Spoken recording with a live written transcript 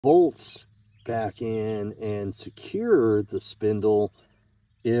bolts back in and secure the spindle.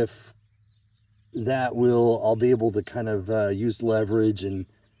 If that will, I'll be able to kind of use leverage and,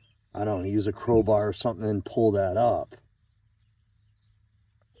 I don't know, use a crowbar or something and pull that up.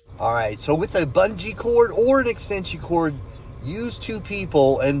 All right, so with a bungee cord or an extension cord, use 2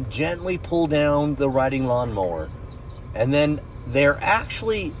 people and gently pull down the riding lawnmower. And then they're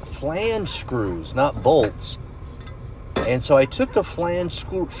actually flange screws, not bolts. And so I took the flange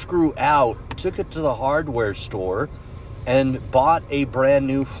screw out, took it to the hardware store, and bought a brand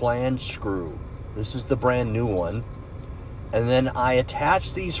new flange screw. This is the brand new one. And then I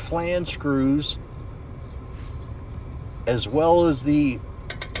attached these flange screws as well as the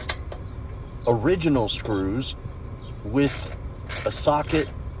original screws with a socket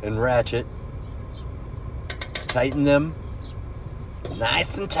and ratchet. Tighten them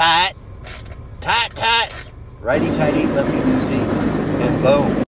nice and tight, tight, righty tighty, lefty loosey, and boom.